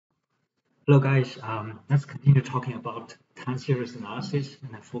Hello guys, let's continue talking about time series analysis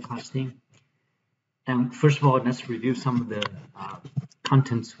and forecasting. And first of all, let's review some of the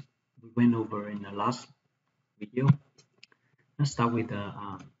contents we went over in the last video. Let's start with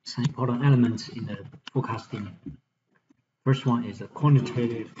some important elements in the forecasting. First one is a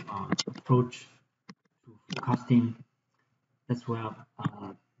quantitative approach to forecasting. That's where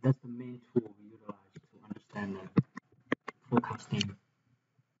that's the main tool we utilize to understand forecasting.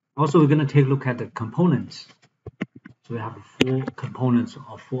 Also, we're going to take a look at the components. So we have four components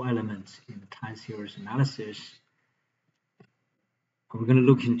or four elements in the time series analysis. We're going to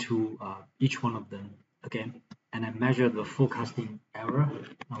look into each one of them again and then measure the forecasting error.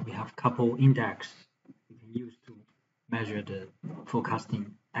 We have a couple index we can use to measure the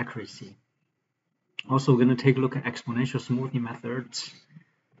forecasting accuracy. Also, we're going to take a look at exponential smoothing methods,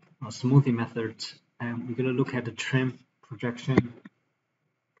 and we're going to look at the trend projection,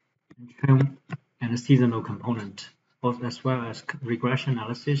 and the seasonal component, as well as regression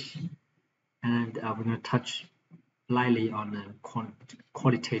analysis. And we're going to touch lightly on the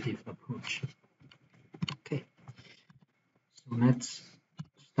qualitative approach. Okay, so let's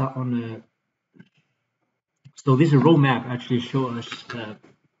start on the. So this roadmap actually shows us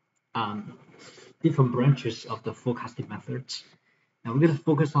different branches of the forecasting methods. Now we're going to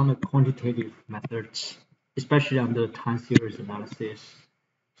focus on the quantitative methods, especially on the time series analysis.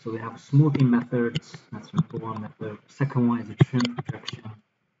 So we have smoothing methods. That's number one method. Second one is the trend projection,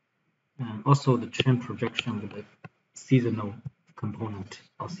 and also the trend projection with the seasonal component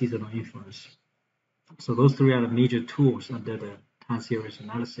or seasonal influence. So those three are the major tools under the time series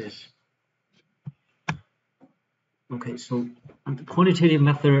analysis. Okay, so the quantitative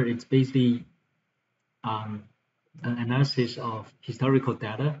method, it's basically an analysis of historical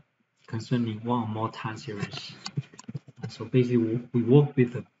data concerning one or more time series. So basically, we work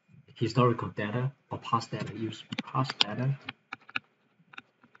with the historical data or past data, use past data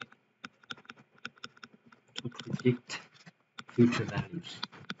to predict future values.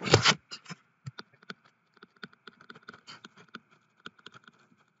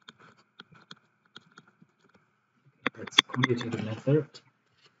 That's quantitative method.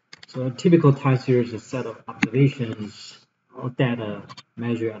 So a typical time series is a set of observations or data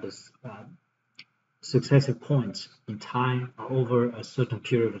measured at successive points in time or over a certain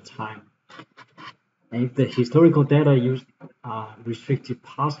period of time. And if the historical data used restricted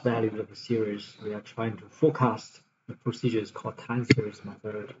past values of a series, we are trying to forecast. The procedure is called time series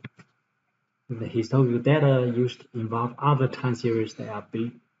method. If the historical data used involve other time series that are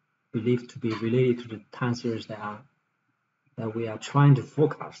believed to be related to the time series that we are trying to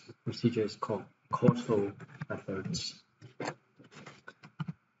forecast, the procedure is called causal methods.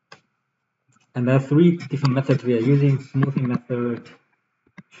 And there are three different methods we are using: smoothing method,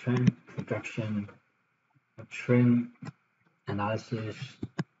 trend projection, trend analysis.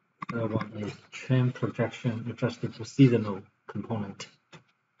 Third one is trend projection adjusted for seasonal component.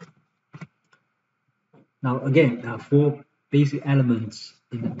 Now again, four basic elements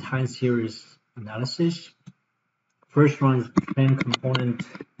in the time series analysis. First one is trend component.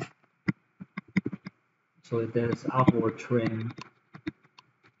 So there's upward trend.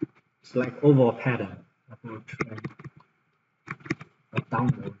 It's like overall pattern, upward trend or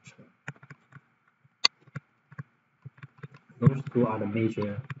downward trend. Those two are the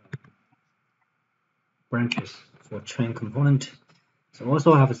major branches for trend component. So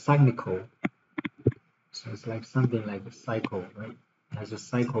also have a cyclical. So it's like something like a cycle, right? It has a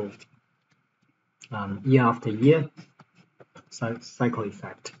cycle year after year, cycle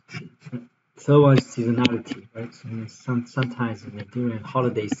effect. Third one is seasonality, right? So sometimes during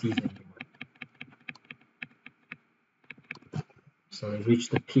holiday season, so they reach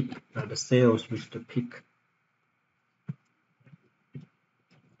the peak, the sales reach the peak.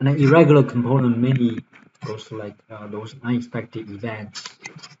 And an irregular component mainly goes to like those unexpected events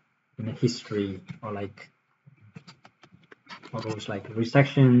in the history, or like those like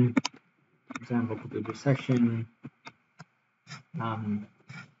recession. For example, could be recession,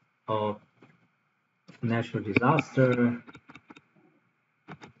 or natural disaster,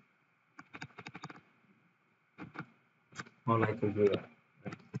 or like a war.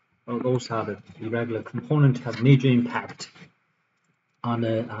 Well, those are the irregular components have major impact on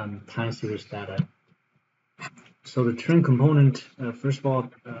the time series data. So the trend component, first of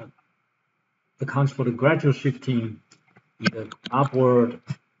all, accounts for the gradual shifting either upward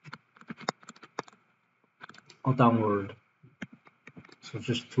or downward. So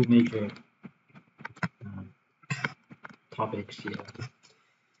just two major topics here.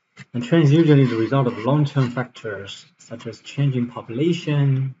 And trend is usually the result of long-term factors such as changing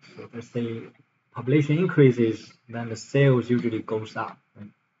population. So let's say population increases, then the sales usually goes up, right?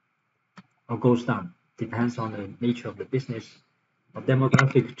 Or goes down. Depends on the nature of the business. Or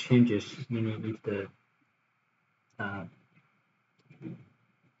demographic changes, meaning if the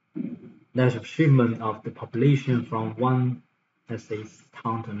there's a shipment of the population from one, let's say,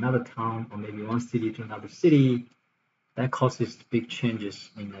 town to another town, or maybe one city to another city, that causes big changes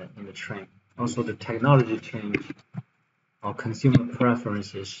in the trend. Also, the technology change or consumer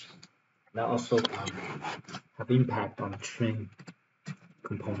preferences that also have impact on the trend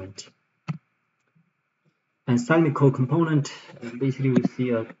component. And cyclical component, basically we see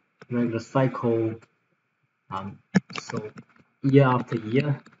a regular cycle. So year after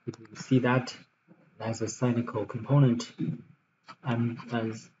year, if you see that, that's a cyclical component. And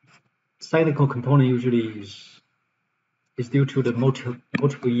as cyclical component usually is due to the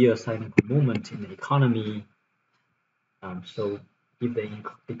multiple year cyclical movement in the economy. So if the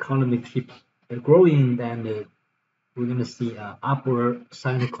economy keeps growing, then we're going to see an upward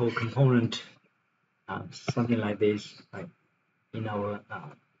cyclical component, something like this, right, in our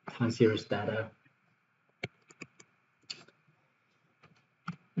time series data.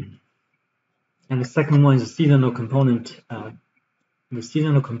 And the second one is a seasonal component. The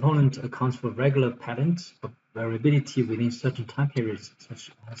seasonal component accounts for regular patterns of variability within certain time periods,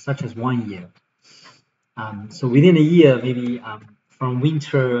 such as 1 year. So within a year, maybe from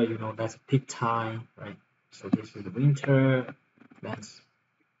winter, that's peak time, right? So this is the winter, that's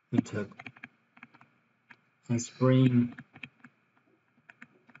winter and spring,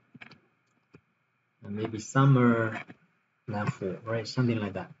 and maybe summer, then fall, right? Something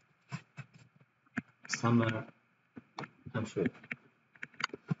like that. Summer and fall.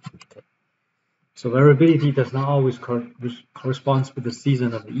 Okay. So variability does not always correspond with the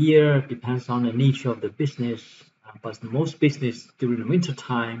season of the year, depends on the nature of the business, but most business during the winter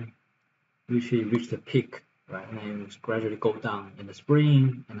time usually reach the peak, right? And then gradually go down in the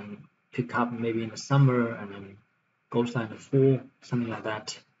spring, and then pick up maybe in the summer, and then goes down in the fall, something like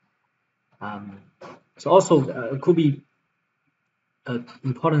that. So also it could be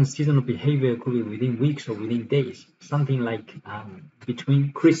important seasonal behavior could be within weeks or within days, something like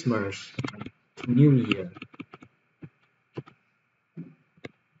between Christmas to New Year.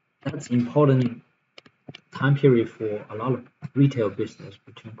 That's important time period for a lot of retail business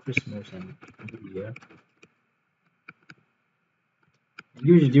between Christmas and New Year.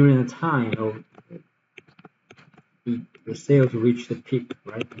 Usually during the time, the sales reach the peak,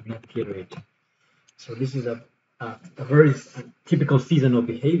 right, in that period. So this is a very typical seasonal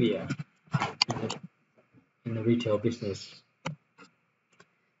behavior in the retail business.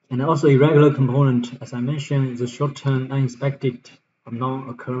 And also irregular component, as I mentioned, is a short-term, unexpected, or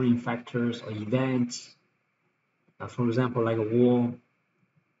non-occurring factors or events. For example, like a war,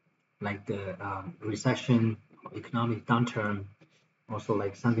 like the recession, or economic downturn, also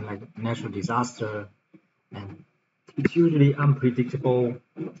like something like natural disaster, and it's usually unpredictable.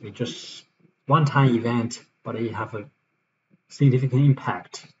 It's just one-time event, but it have a significant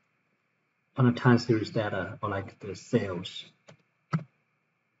impact on the time series data or like the sales.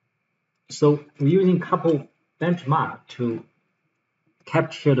 So we're using a couple benchmark to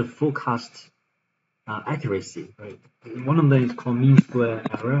capture the forecast accuracy, right? One of them is called mean square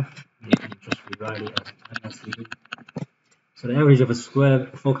error. You can just rewrite it as MSE. So the average of a square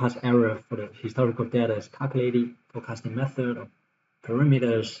forecast error for the historical data is calculated forecasting method of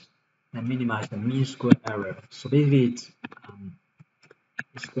parameters and minimize the mean square error. So basically it's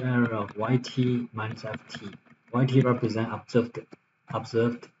the square error of YT minus FT. YT represents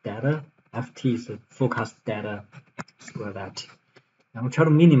observed data. FT is the forecast data, square that. And we'll try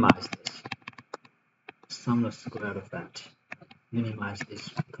to minimize this. Sum the square of that. Minimize this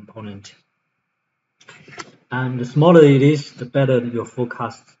component. And the smaller it is, the better your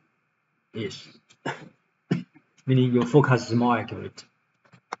forecast is. Meaning your forecast is more accurate.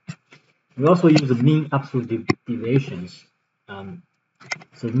 We also use the mean absolute deviations.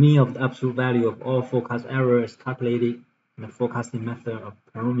 So the mean of the absolute value of all forecast errors calculated in the forecasting method of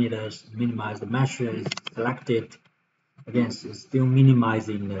parameters, minimize the measure is selected. Again, it's still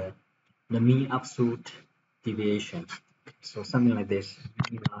minimizing the mean absolute deviation. So something like this,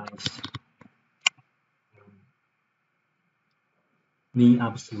 minimize mean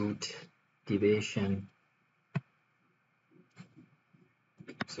absolute deviation.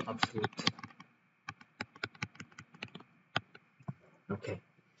 So absolute. Okay.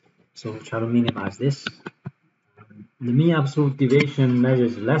 So we'll try to minimize this. The mean absolute deviation measure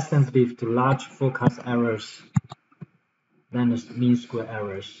is less sensitive to large forecast errors than the mean square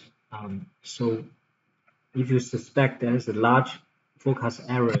errors. So if you suspect there is a large forecast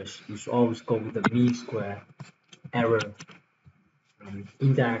errors, you should always go with the mean square error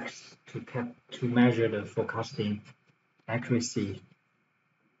index to measure the forecasting accuracy.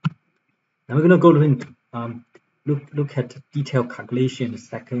 Now we're going to go to look at detailed calculation in a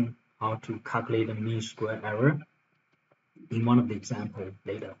second, how to calculate the mean square error in one of the examples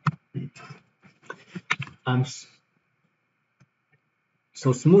later.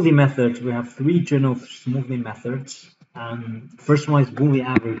 So smoothing methods, we have three general smoothing methods. First one is moving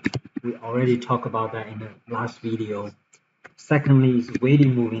average. We already talked about that in the last video. Secondly is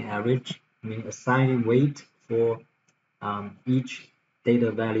weighting moving average, meaning assigning weight for each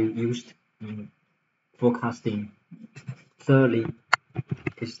data value used in forecasting. Thirdly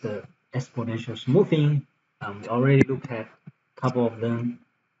is the exponential smoothing. We already looked at a couple of them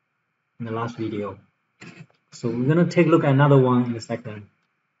in the last video. So we're going to take a look at another one in a second.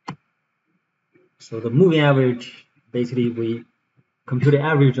 So the moving average, basically we compute the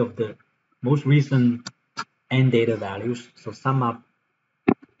average of the most recent n data values. So sum up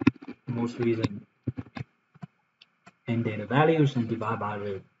the most recent n data values and divide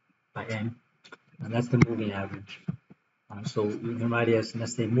by n, and that's the moving average. So you can write it as,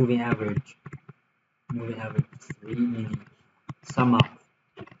 let's say, moving average 3, meaning sum up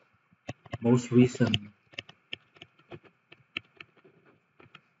most recent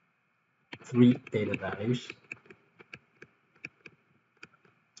 3 data values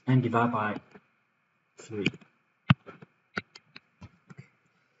and divide by 3.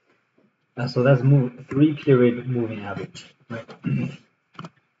 So that's 3 period moving average, right?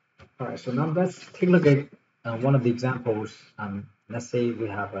 All right, so now let's take a look at one of the examples. Let's say we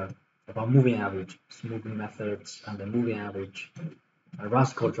have about moving average, smoothing methods, and the moving average.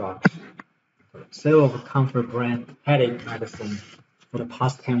 Roscoe drugs. Sale of Comfort brand headache medicine for the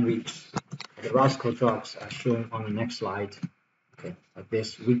past 10 weeks. The Roscoe drugs are shown on the next slide. Okay, like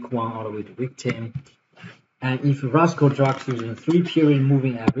this, week 1 all the way to week 10. And if Roscoe drugs using a 3 period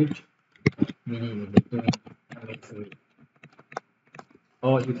moving average, meaning the beginning MA3,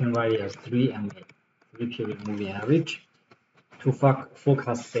 or you can write it as 3MA, 3 period moving average, to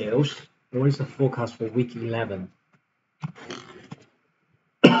forecast sales. What is the forecast for week 11?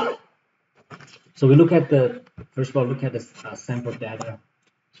 So we look at first of all, look at the sample data.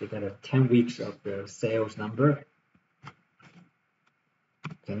 So you got 10 weeks of the sales number.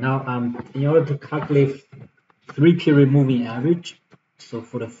 Okay, now in order to calculate 3 period moving average, so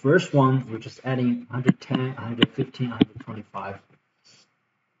for the first one, we're just adding 110, 115, 125.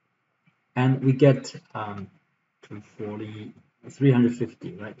 And we get 240,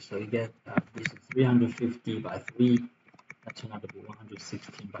 350, right? So you get this is 350 by 3, that turned out to be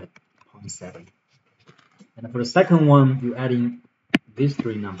 116 by 0.7. And for the second one, you're adding these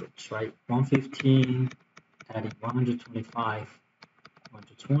 3 numbers, right? 115, adding 125,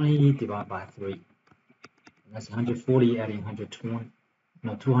 120 divided by 3. And that's 140, adding 120,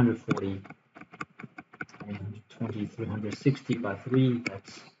 no, 240, adding 120, 360 by 3.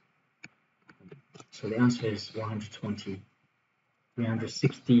 That's, so the answer is 120,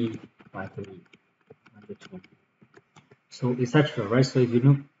 360 by 3, 120. So etc. right? So if you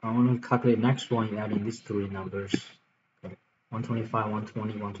look, I want to calculate next one, you're adding these 3 numbers, okay, 125,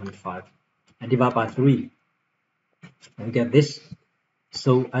 120, 125, and divide by 3, and we get this.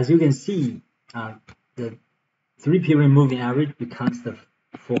 So as you can see, the 3 period moving average becomes the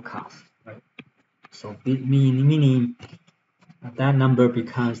forecast, right? So meaning that number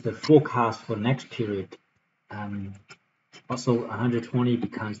becomes the forecast for next period. Also 120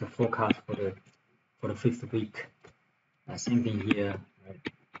 becomes the forecast for the 5th week. Same thing here, right?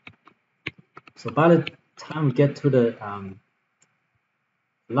 So by the time we get to the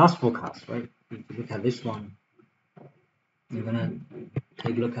last forecast, right? If you look at this one, you're gonna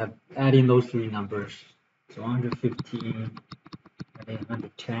take a look at adding those 3 numbers. So 115, adding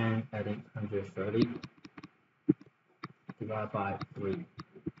 110, adding 130, divided by 3.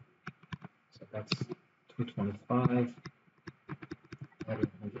 So that's 225,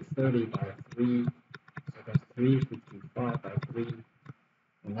 adding 130 by 3. So that's 355 by 3.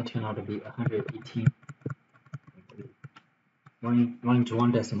 And that turned out to be 118. Running to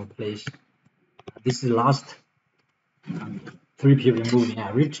 1 decimal place. This is the last 3 period moving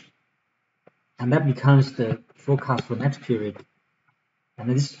average. And that becomes the forecast for next period. And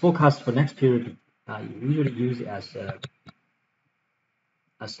this forecast for next period, you usually use it as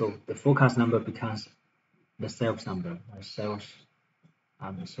so the forecast number becomes the sales number, sales.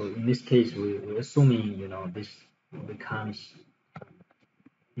 So in this case, we're assuming, you know, this becomes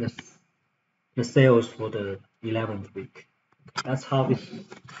the sales for the 11th week. That's how this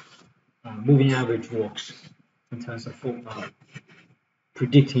moving average works in terms of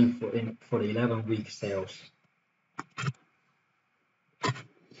predicting for the 11-week sales.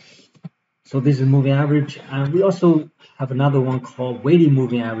 So this is moving average, and we also have another one called weighted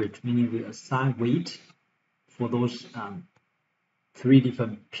moving average, meaning we assign weight for those 3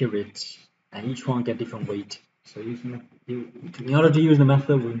 different periods, and each one get different weight. So in order to use the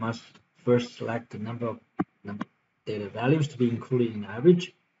method, we must first select the number of data values to be included in the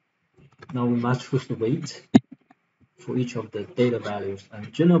average. Now we must choose the weight for each of the data values. And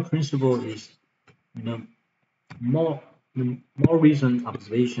the general principle is, more recent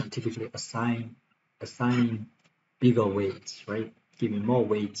observation typically assigning bigger weights, right? Giving more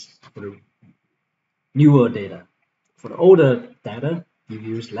weights for the newer data. For the older data, you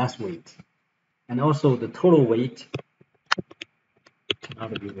use less weight. And also the total weight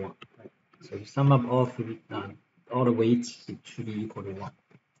cannot be 1, right? So you sum up all the weights, it should be equal to 1.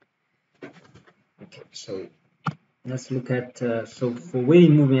 Okay, so let's look at, so for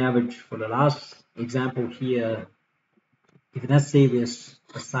weighted moving average, for the last example here, if let's say we're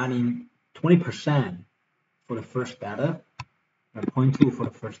assigning 20% for the first data, 0.2 for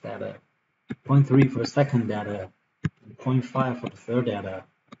the first data, 0.3 for the second data, 0.5 for the third data,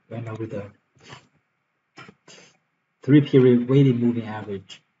 we end up with a 3-period weighted moving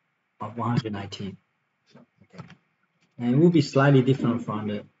average of 119. Okay. And it will be slightly different from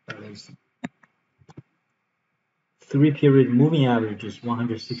the 3-period moving average is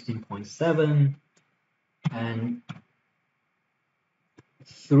 116.7, and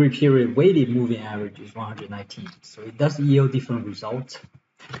 3-period weighted moving average is 119. So it does yield different results.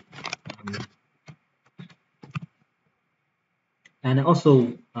 And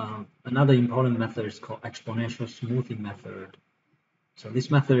also another important method is called exponential smoothing method. So this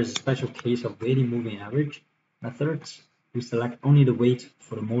method is a special case of weighted moving average methods. We select only the weight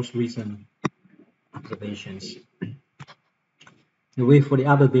for the most recent observations. The weight for the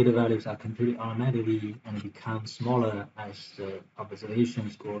other data values are computed automatically and become smaller as the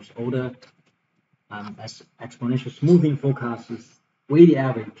observations grows older. As exponential smoothing forecasts weighted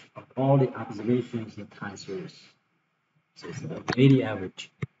average of all the observations in time series. So it's a weighted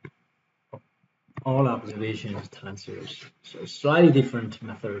average of all observations time series. So it's slightly different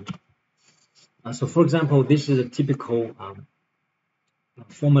method. So for example, this is a typical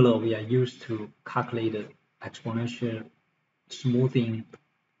formula we are used to calculate the exponential smoothing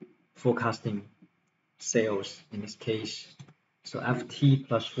forecasting sales in this case. So ft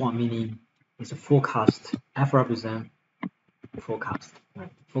plus 1 meaning it's a forecast. F represent forecast,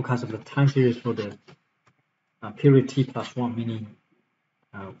 right? Forecast of the time series for the period t plus 1 meaning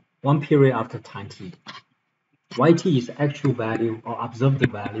 1 period after time t. Yt is the actual value or observed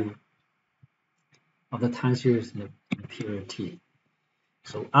value of the time series in the period t.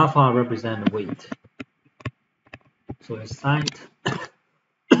 So alpha represent the weight. So assigned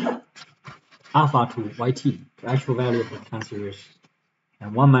alpha to yt, the actual value of the time series,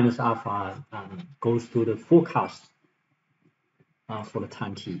 and 1 minus alpha goes to the forecast for the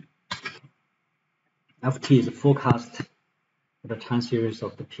time t. Ft is the forecast for the time series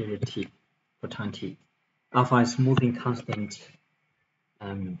of the period t for time t. Alpha is smoothing constant.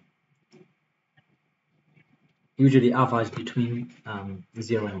 Usually alpha is between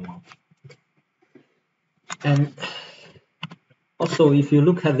 0 and 1. And also, if you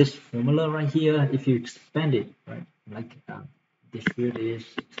look at this formula right here, if you expand it, right, like this field is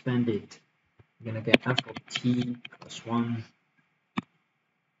expanded, you're gonna get f of t plus 1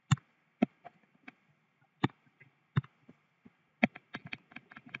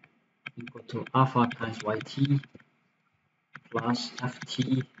 equal to alpha times yt plus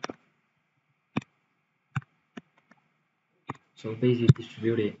ft. So basically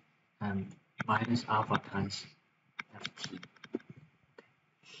distributed minus alpha times ft.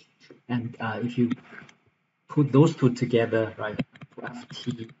 And if you put those two together, right, for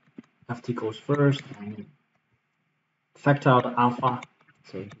ft goes first and factor out alpha,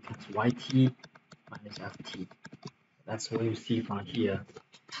 so it becomes yt minus ft. That's what you see from here.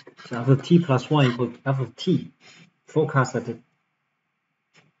 So f of t plus 1 equals f of t, forecast at the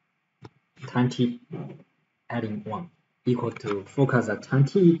time t adding 1, equal to forecast at time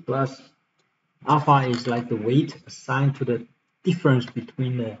t plus alpha is like the weight assigned to the difference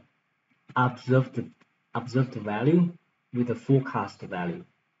between the observed value with the forecast value.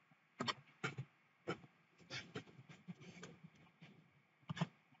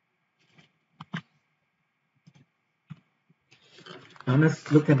 Now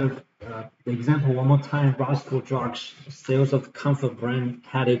let's look at the example one more time. Roscoe Drugs, sales of Comfort brand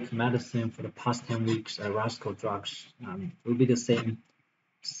headache medicine for the past 10 weeks at Roscoe Drugs will be the same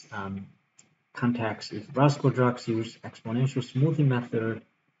context, if Roscoe drugs use exponential smoothing method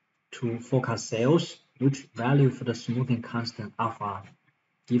to forecast sales, which value for the smoothing constant alpha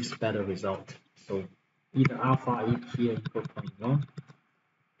gives better result? So either alpha here equal 0.1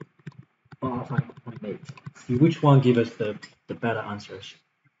 or alpha equal 0.8. See which one gives us the better answers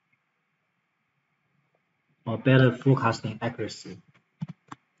or better forecasting accuracy.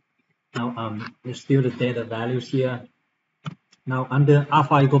 Now there's still the data values here. Now under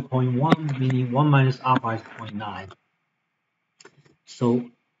alpha equal 0.1, meaning 1 minus alpha is 0.9.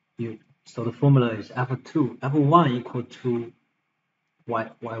 So the formula is f1 equal to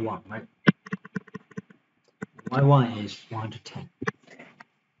y1, right? y1 is 110.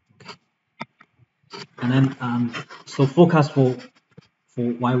 Okay. And then so forecast for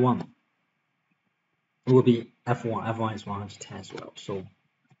y1 it will be f1 is 110 as well. So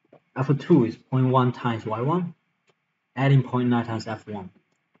f2 is 0.1 times y1, adding 0.9 times f1,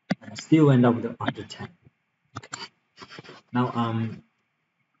 and still end up with 110. Okay. Now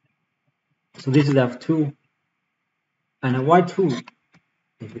so this is f2, and y2,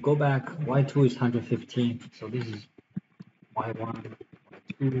 if you go back, y2 is 115, so this is y1,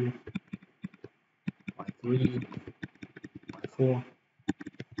 y2, y3, y4,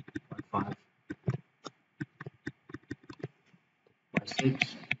 y5,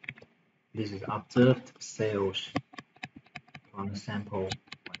 y6. This is observed sales from the sample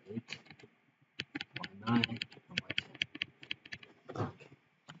y8, y9, and y10. Okay.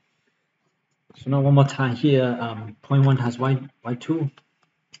 So now one more time here, 0.1 times y2.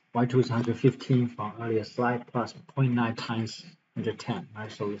 Y2 is 115 from earlier slide plus 0.9 times 110, right?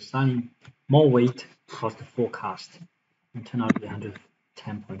 So assigning more weight across the forecast and turn out to be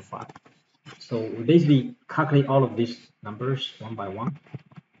 110.5. So we basically calculate all of these numbers one by one,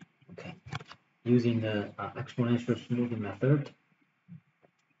 okay, using the exponential smoothing method,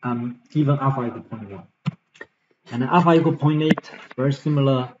 given alpha equal 0.1. And alpha equal 0.8, very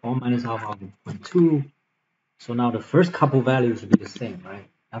similar, 1 minus alpha equal 0.2. So now the first couple values will be the same, right?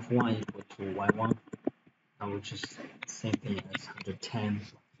 f1 equal to y1, which is the same thing as 110.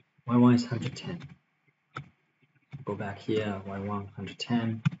 y1 is 110. Go back here, y1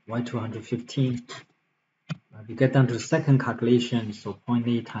 110, y2 115. If you get down to the second calculation, so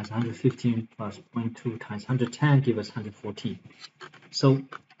 0.8 times 115 plus 0.2 times 110 give us 114. So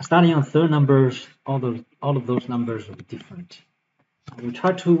starting on third numbers, all of those numbers will be different. We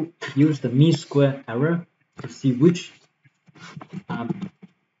try to use the mean square error to see which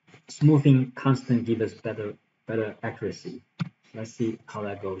smoothing constant gives us better accuracy. Let's see how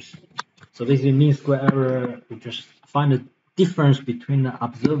that goes. So basically mean square error, we just find the difference between the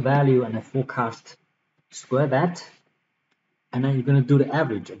observed value and the forecast, square that, and then you're going to do the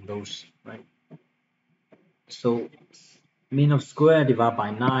average of those, right? So mean of square divided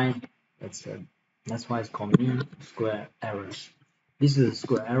by 9, that's why it's called mean square errors. This is a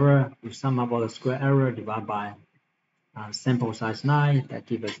square error. We sum up all the square error divided by sample size 9, that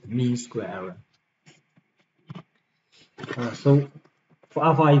gives us the mean square error. So for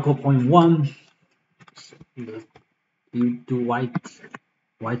alpha equal 0.1, you do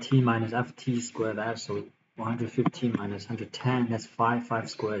yt minus ft square that, so 115 minus 110, that's 5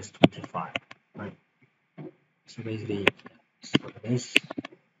 squared is 25, right? So basically square this,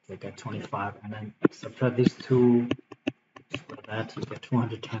 you get 25, and then subtract these two, square that, you get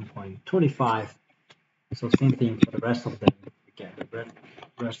 210.25. So same thing for the rest of them, you get the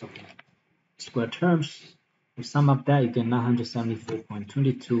rest of the square terms. You sum up that, you get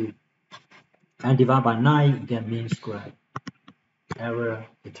 974.22, and divide by 9, you get mean square error.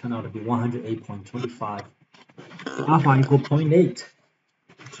 It turned out to be 108.25. Alpha equal 0.8.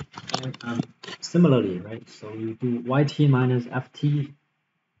 And similarly, right? So you do yt minus ft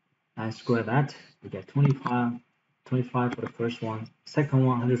and square that, you get 25 for the first one. Second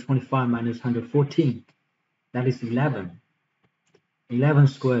one, 125 minus 114, that is 11. 11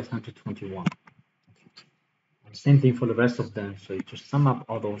 squared is 121. Same thing for the rest of them. So you just sum up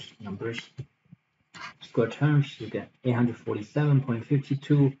all those numbers, square terms, you get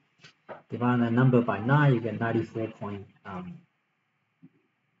 847.52. Divide that number by 9, you get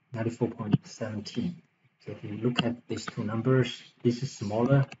 94.17. So if you look at these two numbers, this is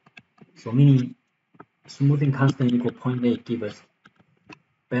smaller. So meaning smoothing constant equal 0.8 give us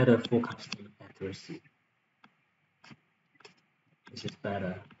better forecasting accuracy. This is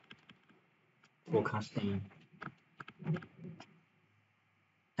better forecasting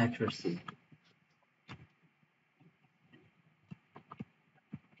accuracy.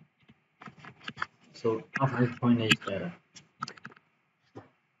 So alpha 0.8 is better.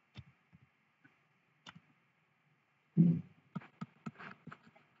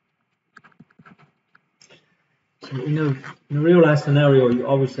 a real life scenario, you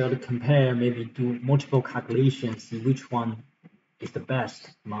always have to compare, maybe do multiple calculations, see which one is the best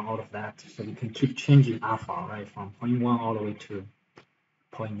among all of that. So we can keep changing alpha, right, from 0.1 all the way to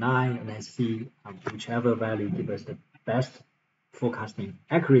 0.9, and then see whichever value gives us the best forecasting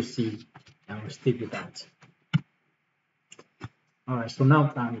accuracy, and we'll stick with that. All right, so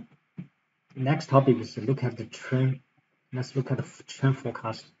now next topic is to look at the trend. Let's look at the trend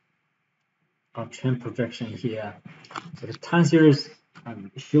forecast or trend projection here. So the time series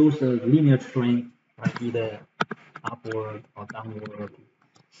shows a linear trend, right, either upward or downward.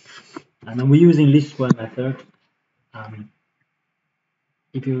 And then we're using least square method.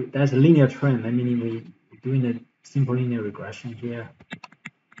 If there's a linear trend, that meaning we're doing a simple linear regression here.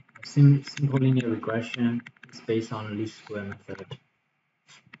 Simple linear regression is based on least square method.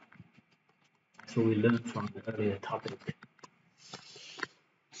 So we learned from the earlier topic.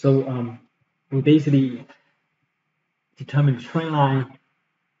 So we basically determine the trend line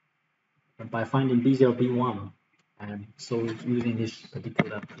by finding B0, B1. And so using this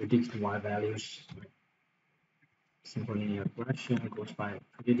particular predicted Y values, simple linear regression goes by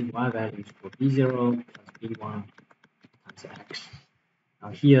predicting Y values for B0 plus B1 times X. Now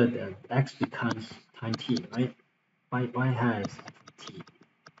here the X becomes time T, right? Y has T.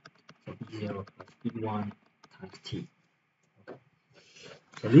 So B0 plus B1 times T. Okay.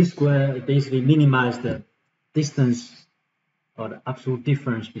 So least square basically minimizes the distance or the absolute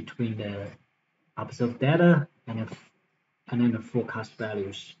difference between the observed data and then the forecast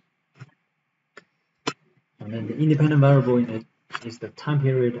values. And then the independent variable in it is the time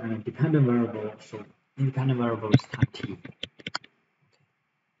period, and a dependent variable. So independent variable is time T.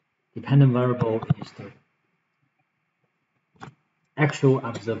 Dependent variable is the actual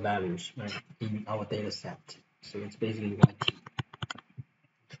observed values, right, in our data set. So it's basically YT.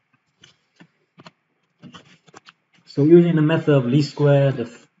 So using the method of least square,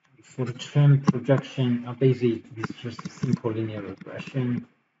 for the trend projection, basically it's just a simple linear regression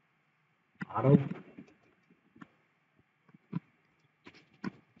model.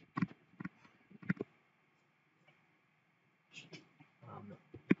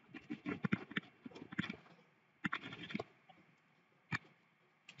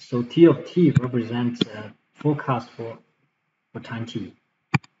 So T of T represents a forecast for time T.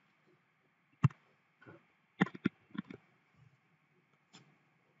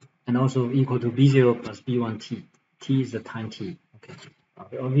 And also equal to B0 plus B1T. T is the time T. Okay.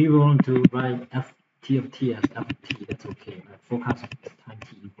 If you want to write T of T as F of T, that's okay. Right? Forecast of time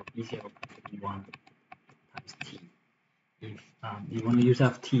T equal B0 plus B1 times T. If you want to use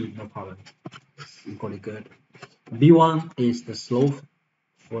FT, no problem. It's equally good. B1 is the slope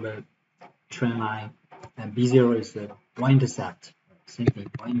for the trend line, and B0 is the y-intercept. Same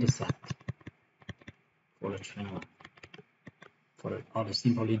thing, y-intercept for the trend line. For all the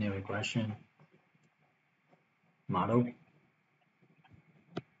simple linear regression model.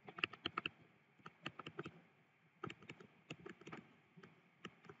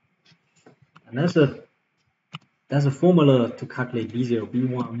 And that's a formula to calculate B0,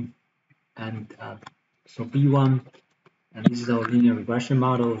 B1, and so B1, and this is our linear regression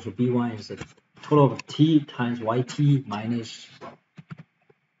model. So B1 is the total of T times YT minus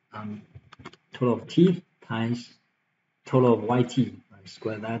total of T times total of YT, right?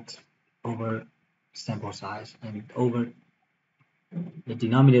 Square that over sample size, and over the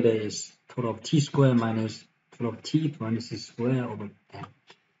denominator is total of T squared minus total of T parentheses square over N.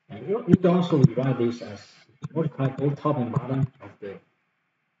 And you can also rewrite this as multiply both top and bottom of this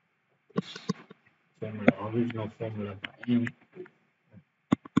formula, original formula by N.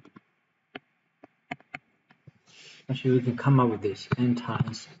 Actually, we can come up with this N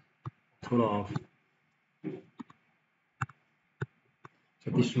times total of,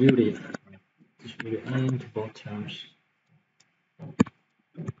 so distribute N to both terms.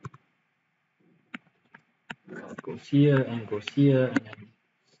 Goes here and goes here, and then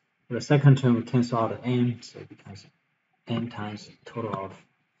for the second term we cancel out the N, so it becomes N times total of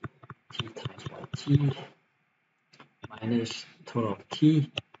T times YT minus total of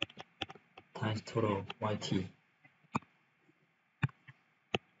T times total of YT.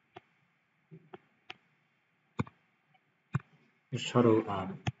 Let's try to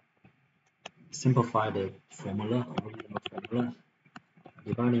simplify the formula, original formula.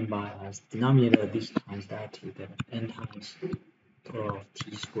 Dividing by as denominator this times that, you get N times total of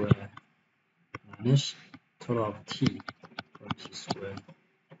T squared minus total of T squared.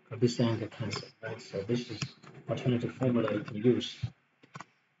 So this N can cancel, right? So this is alternative formula you can use.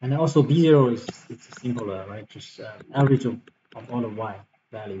 And also B0 it's simpler, right? Just average of all the Y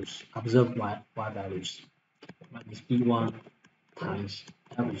values, observed Y values. minus B1 times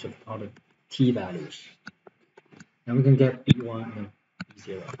average of all the t values. And we can get B1 and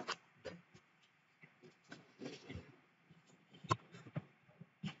B0.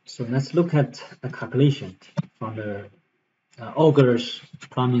 So let's look at the calculation from the Augur's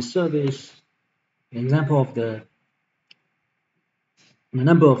plumbing service. An example of the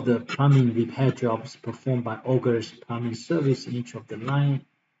number of the plumbing repair jobs performed by Augur's plumbing service in each of the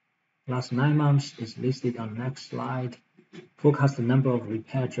last 9 months is listed on the next slide. Forecast the number of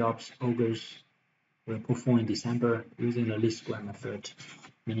repair jobs Augur's will perform in December using the least square method,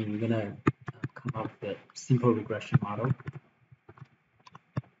 meaning we're gonna come up with a simple regression model.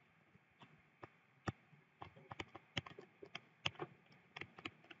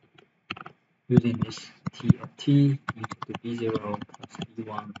 Using this T of t equal to B0 plus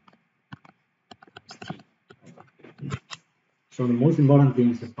B1 times t. So the most important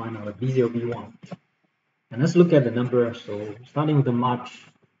thing is to find out the B0, B1. And let's look at the number. So starting with the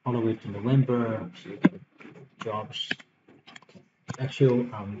March all the way to November, so you get jobs, actual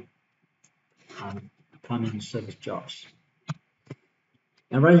plumbing service jobs.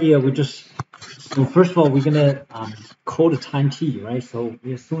 And right here, so first of all, we're gonna call the time t, right? So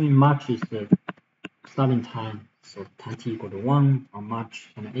we're assuming March is the starting time, so time t equal to 1 on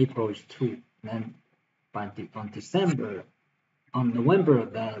March, and April is 2. And then on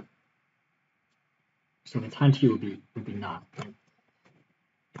November, so the time t will be 9.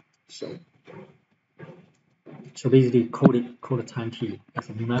 So basically code the time t as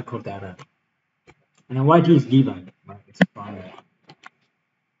a numerical data, and then yt is given, right? It's from there.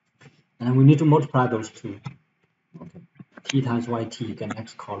 And we need to multiply those two. Okay. T times yt, you get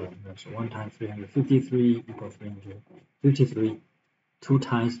next column. So 1 times 353 equals 353. 2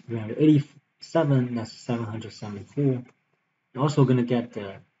 times 387, that's 774. You're also going to get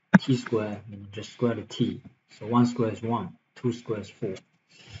the t squared, just square the t. So 1 squared is 1, 2 squared is 4.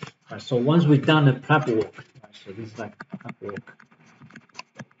 Right, so once we've done the prep work, right, so this is like prep work.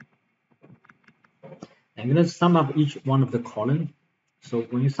 I'm going to sum up each one of the columns. So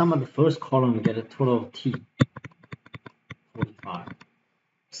when you sum up the first column, you get a total of t, 45.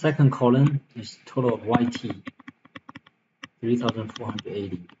 Second column is total of yt,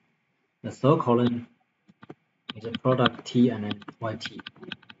 3,480. The third column is a product t and then yt.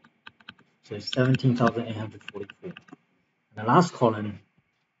 So it's 17,844. And the last column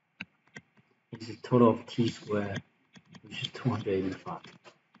is a total of t squared, which is 285.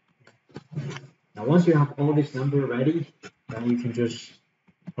 Now once you have all this number ready, then you can just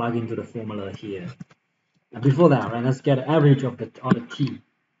plug into the formula here. And before that, right, let's get an average of all the t.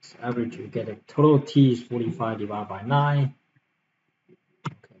 So average, you get a total t is 45 divided by 9.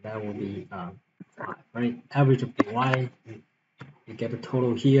 Okay, that will be 5, right? Average of the y, you get the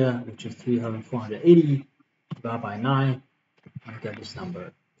total here, which is 3,480 divided by 9. You get this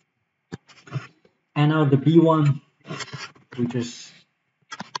number. And now the B1, we just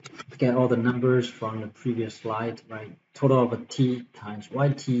get all the numbers from the previous slide, right? Total of a t times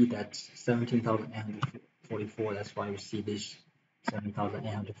yt, that's 17,844. That's why you see this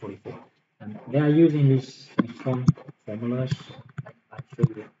 7,844. And they are using these formulas. I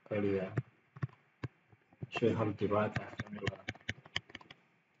showed you earlier. Show you how to derive that formula.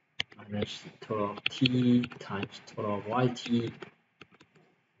 Minus total of t times total of yt. Okay.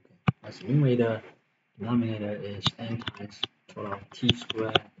 As the numerator, denominator is n times total of t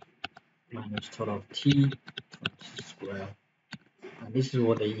squared minus total of t times t squared. And this is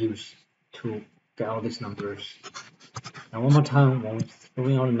what they use to get all these numbers. Now one more time, when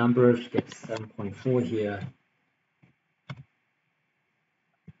throwing all the numbers, get 7.4 here.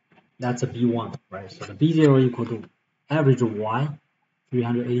 That's a B1, right? So the B0 equal to average of y,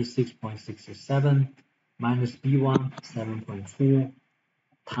 386.67 minus B1, 7.4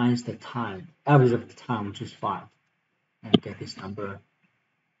 times the time, average of the time, which is 5, and get this number.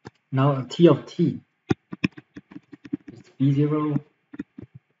 Now T of t is B0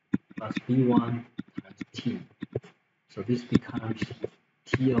 plus B1 times t. So this becomes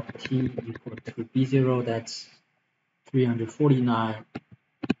T of t equal to B0, that's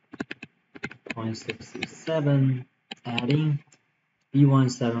 349.67, adding B1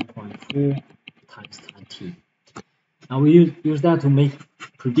 7.4 times time t. Now we use that to make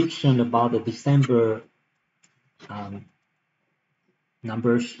prediction about the December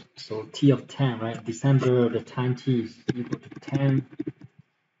numbers. So T of 10, right? December, the time t is equal to 10.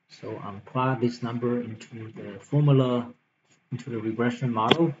 So plug this number into the formula, into the regression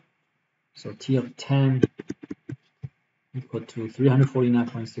model. So T of 10 equal to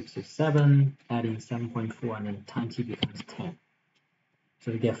 349.67, adding 7.4, and then time t becomes 10.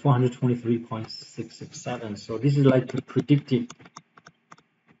 So we get 423.667. So this is like the predicted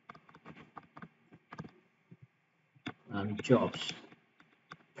jobs,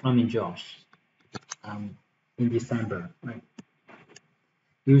 plumbing jobs in December, right?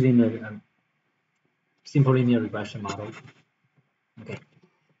 Using the simple linear regression model. Okay,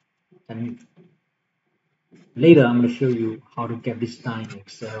 and later I'm going to show you how to get this done in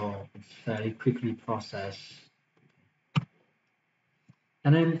Excel. It's fairly quickly processed.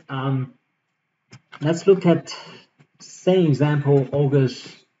 And then let's look at same example, August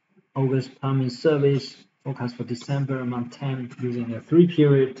plumbing service forecast for December month 10 using a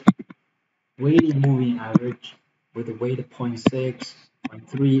 3-period weighted moving average with a weight of 0.6,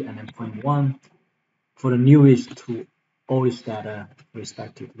 0.3, and then 0.1 for the newest to oldest data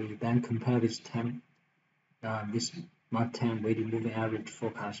respectively. Then compare this month 10 weighted moving average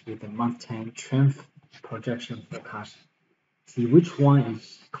forecast with the month 10 trend projection forecast. See which one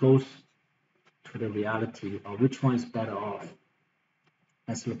is close to the reality or which one is better off.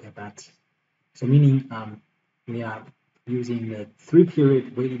 Let's look at that. So meaning we are using the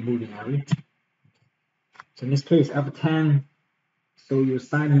 3-period weighted moving average. So in this case, after 10, so you're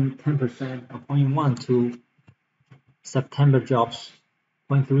assigning 10% of 0.1 to September jobs,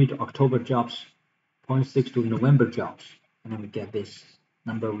 0.3 to October jobs, 0.6 to November jobs, and then we get this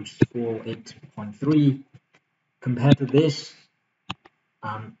number, which is 408.3. Compared to this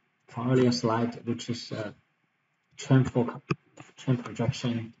from earlier slide, which is trend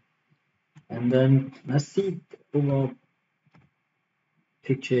projection. And then let's see the overall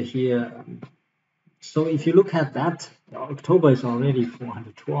picture here. So if you look at that, October is already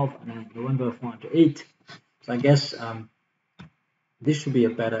 412 and then November 408. So I guess this should be a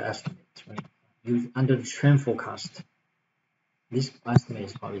better estimate, right? Under the trend forecast, this estimate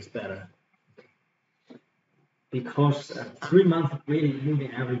is probably better because 3-month weighted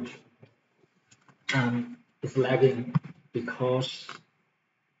moving average is lagging because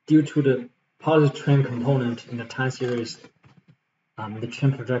due to the positive trend component in the time series, the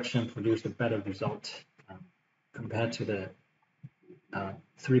trend projection produced a better result compared to the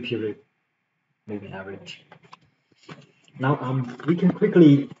 3-period moving average. Now we can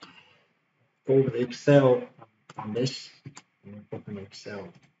quickly go over the Excel on this. Open Excel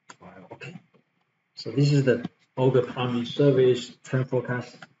file. Okay. So this is the August plumbing service trend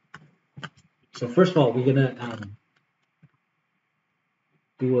forecast. So first of all, we're gonna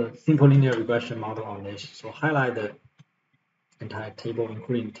do a simple linear regression model on this. So highlight the entire table,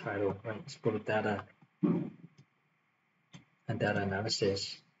 including title, right? Let's go to data and data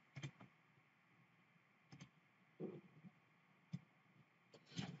analysis.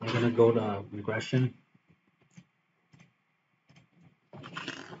 I'm gonna go to regression.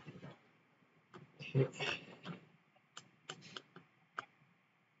 Okay.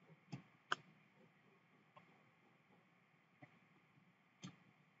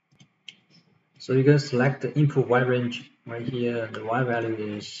 So you're gonna select the input Y range right here. The Y value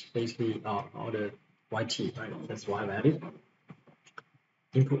is basically all the YT, right? That's Y value.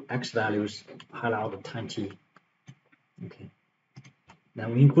 Input X values highlight the time T. Okay. Now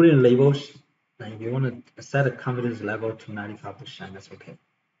we include labels. And if you want to set a confidence level to 95%, that's okay.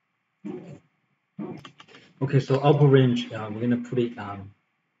 Okay, so output range, we're gonna put it.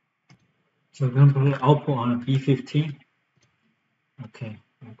 So we're gonna put output on B15. Okay,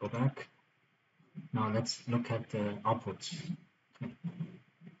 I'll go back. Now let's look at the outputs. Okay.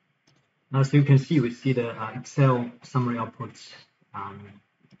 Now, so you can see, we see the Excel summary outputs.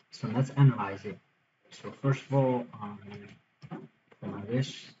 So let's analyze it. So first of all, like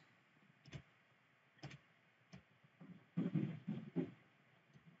this.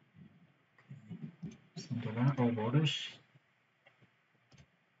 Center that all borders.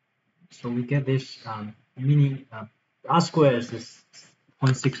 So we get this meaning R square is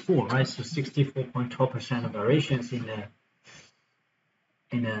 0.64, right? So 64.12% of variations in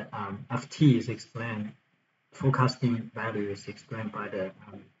the FT is explained. Forecasting value is explained by the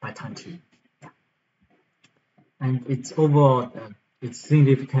by time t. And it's overall it's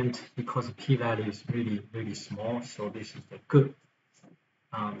significant because the p-value is really small. So this is a good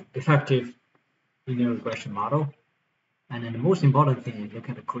effective linear regression model. And then the most important thing is look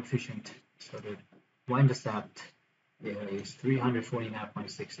at the coefficient. So the y-intercept is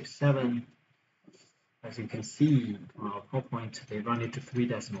 349.67. As you can see on our PowerPoint, they run it to 3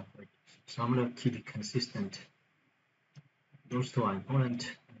 decimal places. So I'm going to keep it consistent. Those two are important.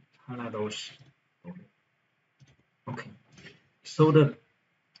 Highlight those. Okay. So the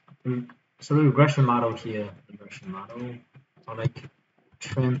regression model here, or like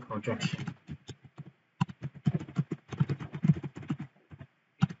trend projection.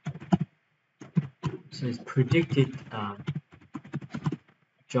 So it's predicted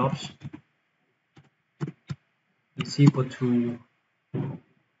jobs is equal to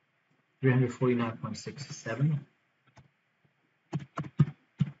 349.67.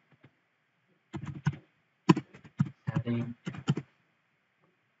 Adding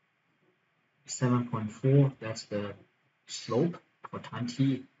 7.4, that's the slope for time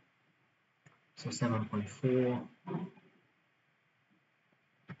t. So 7.4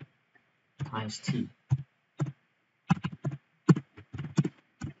 times t.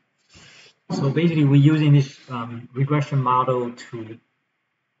 So basically, we're using this regression model to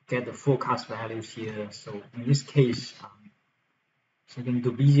get the forecast values here. So in this case, so I'm going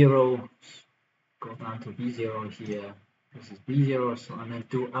to do B0, go down to B0 here. This is B0, so I'm going to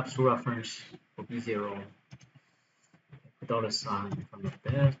do absolute reference for B0. Dollar sign from the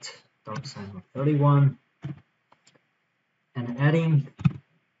that, dollar sign of 31, and adding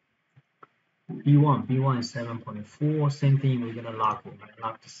B1 is 7.4. Same thing, we're gonna lock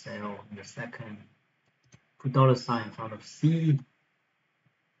the cell in the second. Put dollar sign in front of C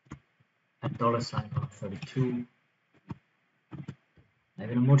and dollar sign in front of 32. I'm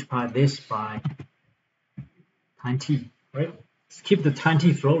gonna multiply this by time t, right? Let's keep the time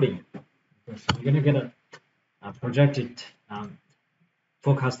t floating. So we're gonna get a projected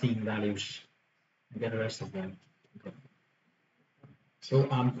forecasting values and get the rest of them. Okay. So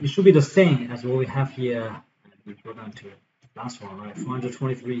it should be the same as what we have here. We go down to last one, right?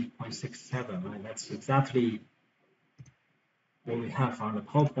 423.67, right? That's exactly what we have on the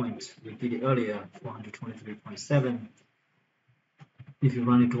PowerPoint. We did it earlier, 423.7. If you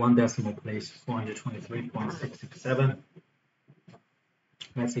run it to one decimal place, 423.667.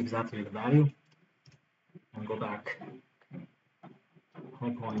 That's exactly the value. And go back.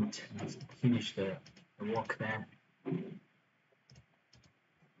 PowerPoint, let's finish the work there.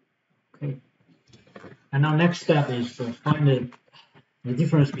 Okay. And our next step is to find the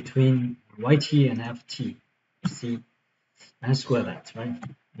difference between YT and FT. See, and square that, right?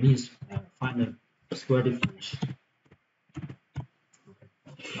 It means find the square difference.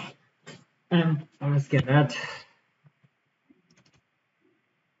 Okay. And let's get that.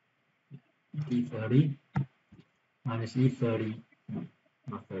 E30 minus E30,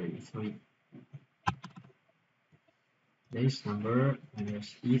 not 33. This number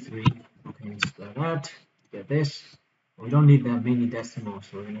minus E3. Okay, square that. Get this. We don't need that many decimals,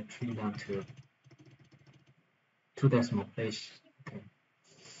 so we're going to trim down to 2 decimal place. Okay.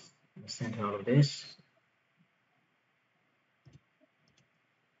 Center out of this.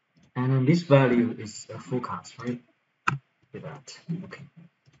 And then this value is a forecast, right? With that. Okay.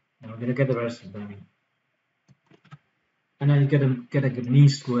 And we're going to get the rest of them. And then you get a mean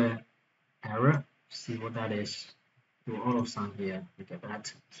square error. See what that is. Do auto sum here. You get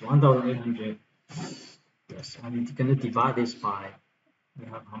that. So 1,800. Yes, I'm going to divide this by. We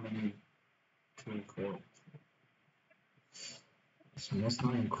have how many? 2, 4. So that's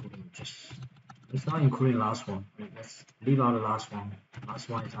not including just. It's not including last one. Let's leave out the last one. Last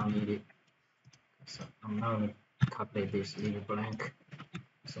one is unneeded. So I'm not going to calculate this. Leave it blank.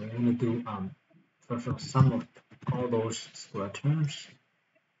 So we're going to do first sum of all those square terms.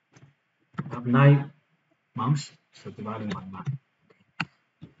 I have 9 months, so dividing by 9. Okay.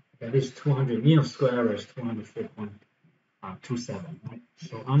 That is 200. Mean of square error is 204.27. Right.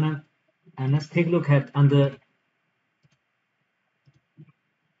 So on that, and let's take a look at under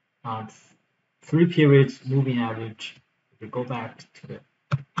 3 periods moving average. If we go back to the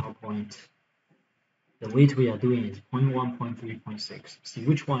PowerPoint, the weight we are doing is 0.1, 0.3, 0.6. See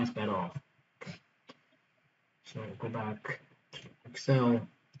which one is better off. Okay. So go back to Excel.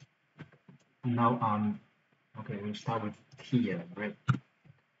 And now okay, we'll start with here, right?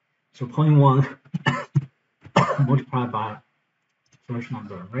 So 0.1 multiplied by first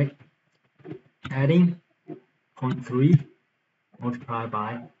number, right? Adding 0.3 multiplied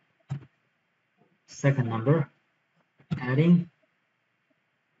by second number, adding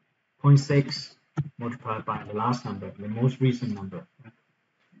 0.6 multiplied by the last number, the most recent number.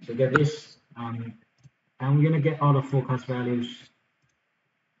 So get this, and we're gonna get all the forecast values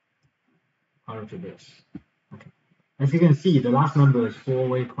out of this. Okay. As you can see, the last number is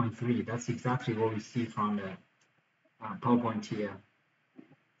 408.3. That's exactly what we see from the PowerPoint here.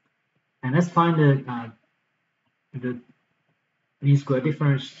 And let's find the mean square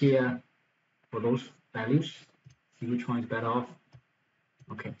difference here for those values. See which one is better off.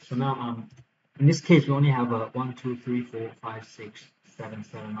 Okay, so now in this case we only have 1, 2, 3, 4, 5, 6, 7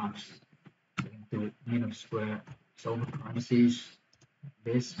 months. So we can do mean of square. So open parentheses,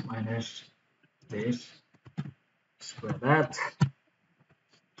 this minus this, square that.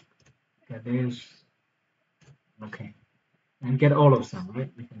 Get this, Okay, and get all of some,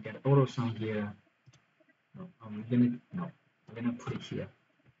 right? We can get all of some here. No, I'm gonna put it here.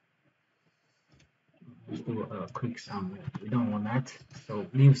 Let's do a quick sum. We don't want that. So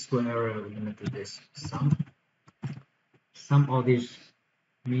mean square error, we're gonna do this sum all these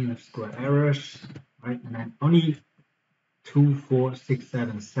mean square errors, right? And then only 2, 4, 6,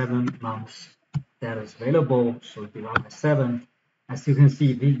 7 months data is available. So divide by 7. As you can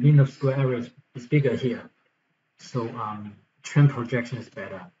see, the mean of square error is bigger here. So trend projection is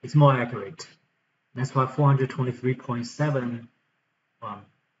better. It's more accurate. That's why 423.7 or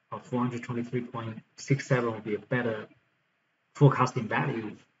 423.67 will be a better forecasting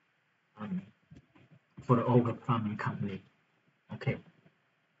value for the overperforming company. Okay.